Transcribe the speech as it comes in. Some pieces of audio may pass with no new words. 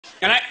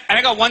And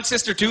I got one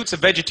sister, too. It's a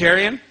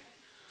vegetarian.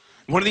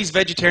 One of these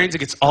vegetarians that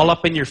gets all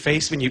up in your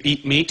face when you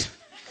eat meat.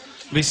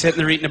 You'll be sitting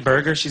there eating a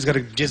burger. She's got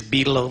to just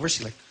beetle over.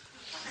 She's like,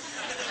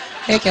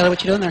 "Hey, Kelly,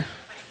 what you doing there?"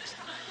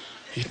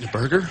 "Eating a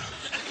burger?"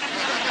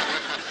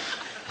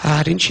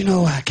 Didn't you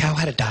know a cow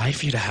had to die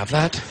for you to have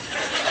that?"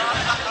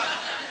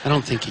 I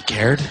don't think he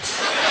cared.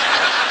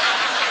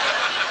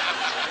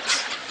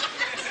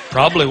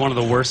 Probably one of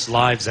the worst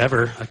lives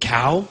ever. A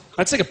cow?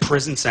 That's like a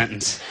prison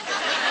sentence.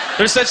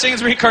 There's such thing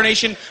as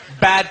reincarnation.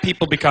 Bad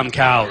people become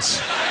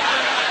cows.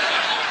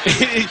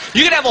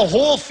 You could have a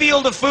whole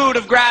field of food,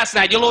 of grass,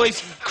 and you'll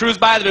always cruise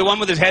by. There'll be one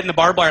with his head in the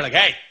barbed wire like,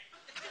 "Hey,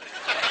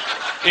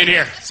 in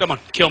here, someone,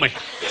 kill me.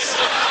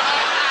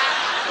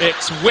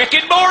 It's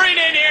wicked boring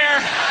in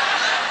here.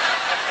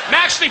 I'm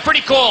actually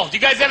pretty cold. You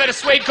guys have had a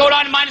suede coat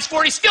on,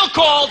 -40, still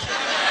cold.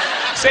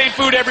 Same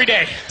food every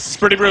day. This is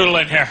pretty brutal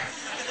in here."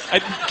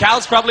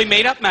 Cows probably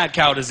made up mad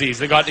cow disease.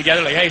 They got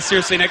together like, "Hey,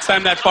 seriously, next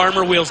time that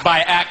farmer wheels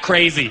by, act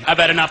crazy. I've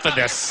had enough of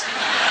this."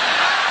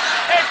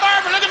 "Hey,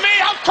 farmer, look at me.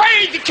 I'm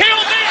crazy. Kill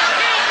me.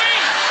 Kill me.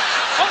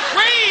 I'm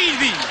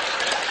crazy."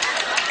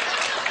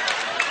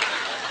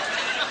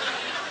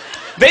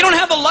 They don't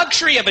have the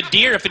luxury of a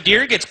deer. If a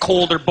deer gets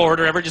cold or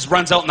bored or ever, just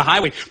runs out on the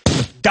highway,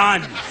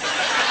 done.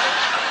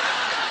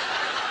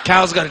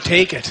 Cows got to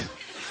take it.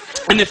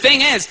 And the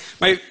thing is,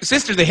 my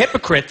sister, the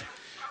hypocrite,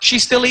 she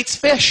still eats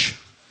fish.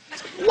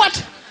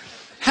 What?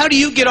 How do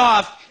you get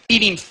off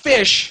eating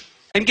fish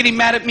and getting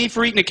mad at me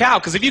for eating a cow?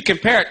 Because if you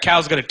compare it,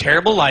 cow's got a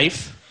terrible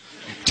life.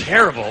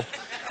 Terrible.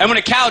 And when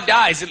a cow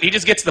dies, he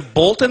just gets the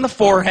bolt in the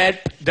forehead,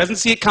 doesn't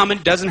see it coming,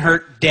 doesn't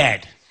hurt,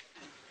 dead.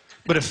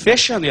 But a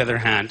fish, on the other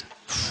hand,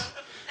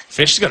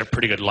 fish has got a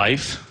pretty good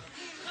life.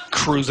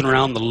 Cruising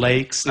around the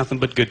lakes, nothing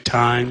but good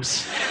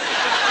times.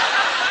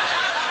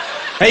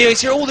 Hey, you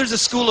hear, "Oh, there's a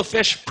school of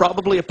fish,"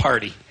 probably a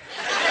party.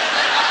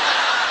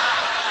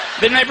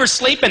 They're never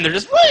sleeping. They're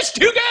just, "Oh, it's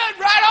too good.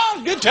 Right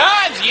on. Good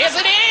times. Yes,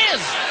 it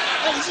is.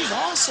 Oh, this is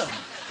awesome."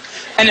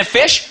 And a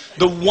fish,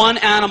 the one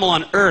animal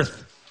on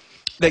earth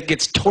that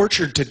gets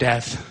tortured to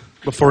death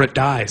before it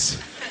dies.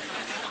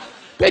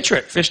 Picture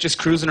it. Fish just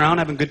cruising around,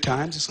 having good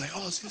times. It's like,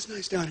 "Oh, it's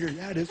nice down here."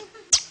 "Yeah, it is."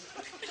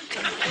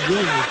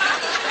 Yeah.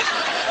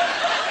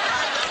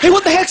 "Hey,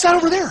 what the heck's that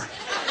over there?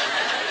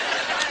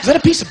 Is that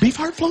a piece of beef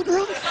heart floating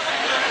around?"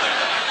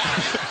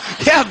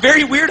 "Yeah,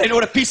 very weird. I know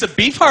what a piece of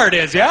beef heart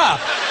is, yeah."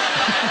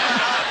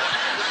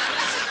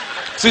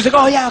 So he's like,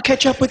 "Oh, yeah, I'll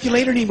catch up with you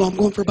later, Nemo. I'm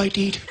going for a bite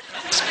to eat."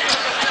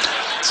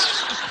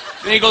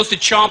 Then he goes to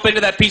chomp into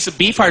that piece of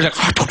beef heart. He's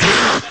like,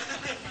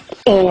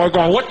 "Oh, my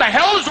God, what the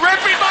hell is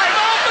ripping my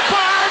mouth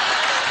apart?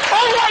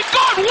 Oh, my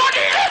God, what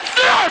is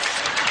this?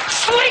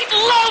 Sweet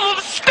love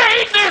of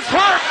stateless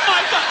hurt,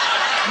 my God."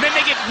 And then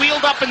they get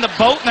wheeled up in the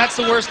boat, and that's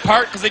the worst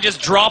part, because they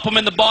just drop him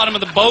in the bottom of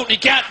the boat, and he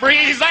can't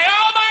breathe. He's like,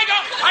 "Oh, my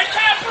God, I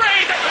can't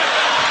breathe."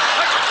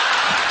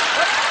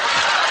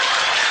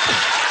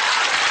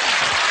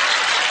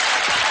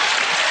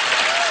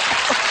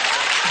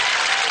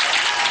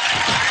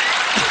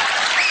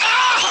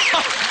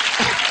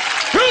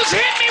 Who's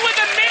hit me with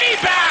a mini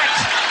bat?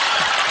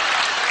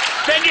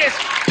 Then gets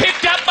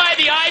picked up by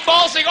the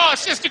eyeballs, saying, "Oh,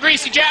 it's just a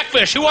greasy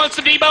jackfish. Who wants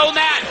to debone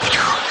that?"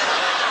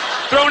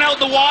 Thrown out in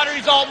the water,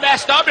 he's all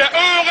messed up.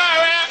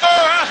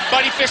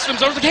 Buddy fish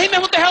swims over, like, "Hey,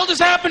 man, what the hell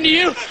just happened to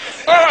you?"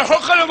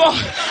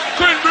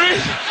 "Couldn't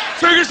breathe.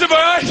 Fingers in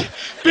my eyes.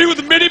 Be with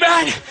a mini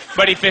bat."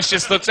 Buddy fish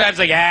just looks at him,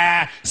 he's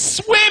like,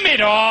 "Swim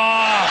it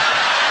off."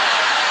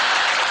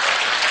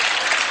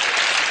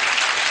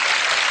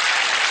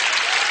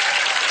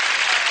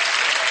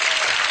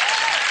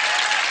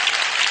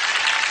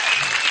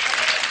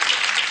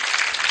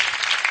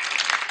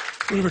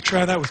 You ever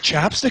try that with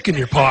chapstick in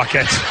your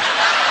pocket?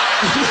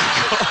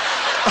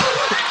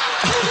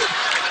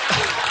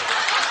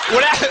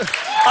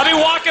 I'll be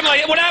walking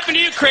like, "What happened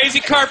to you, crazy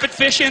carpet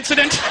fish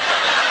incident?"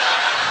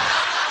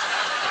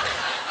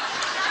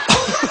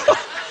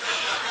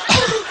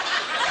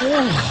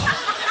 Oh,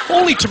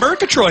 holy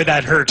Tamerkatroy,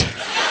 that hurt.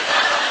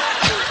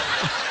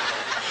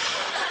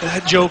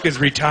 That joke is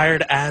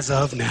retired as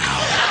of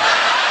now.